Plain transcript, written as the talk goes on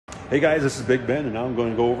Hey guys, this is Big Ben, and now I'm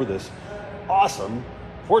going to go over this awesome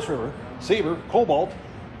Forest River Sabre Cobalt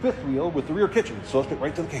fifth wheel with the rear kitchen. So let's get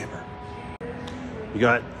right to the camper. You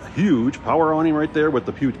got a huge power awning right there with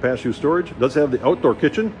the huge pass-through storage. It does have the outdoor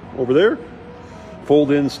kitchen over there,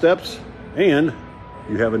 fold-in steps, and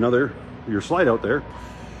you have your slide out there.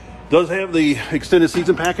 Does have the extended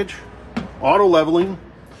season package, auto leveling,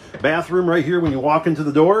 bathroom right here when you walk into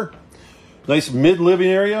the door. Nice mid-living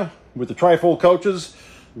area with the trifold couches,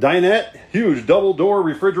 dinette, huge double door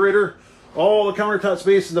refrigerator, all the countertop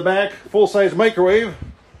space in the back, full-size microwave,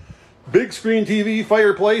 big screen TV,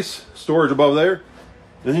 fireplace, storage above there.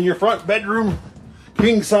 And then your front bedroom,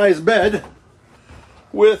 king-size bed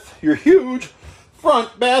with your huge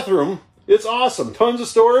front bathroom. It's awesome. Tons of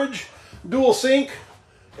storage, dual sink,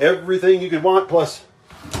 everything you could want. Plus,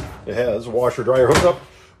 it has washer dryer hookup,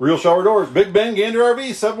 real shower doors. Big Ben, Gander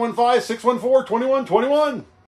RV, 715-614-2121.